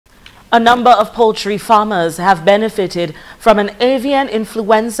A number of poultry farmers have benefited from an avian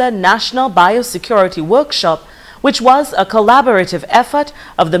influenza national biosecurity workshop, which was a collaborative effort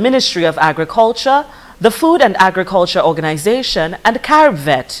of the Ministry of Agriculture, the Food and Agriculture Organization, and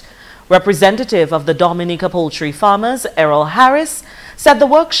CaribVet. Representative of the Dominica poultry farmers, Errol Harris, said the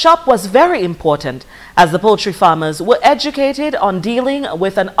workshop was very important as the poultry farmers were educated on dealing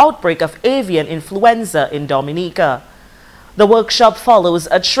with an outbreak of avian influenza in Dominica. The workshop follows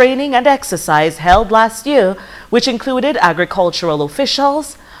a training and exercise held last year, which included agricultural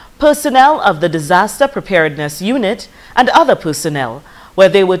officials, personnel of the Disaster Preparedness Unit, and other personnel, where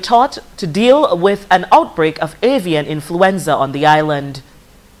they were taught to deal with an outbreak of avian influenza on the island.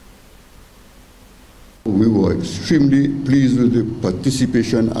 We were extremely pleased with the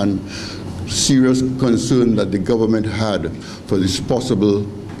participation and serious concern that the government had for this possible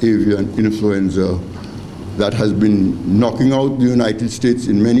avian influenza that has been knocking out the United States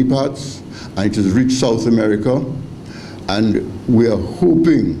in many parts, and it has reached South America, and we are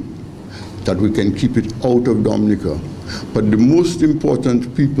hoping that we can keep it out of Dominica. But the most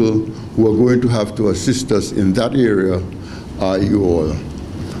important people who are going to have to assist us in that area are you all,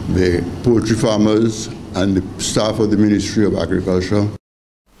 the poultry farmers and the staff of the Ministry of Agriculture.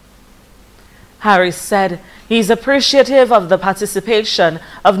 Harris said he is appreciative of the participation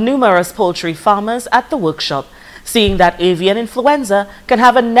of numerous poultry farmers at the workshop, seeing that avian influenza can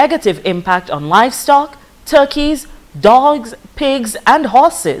have a negative impact on livestock, turkeys, dogs, pigs, and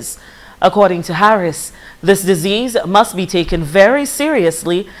horses. According to Harris, this disease must be taken very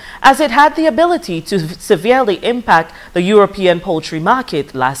seriously as it had the ability to severely impact the European poultry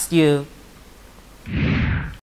market last year.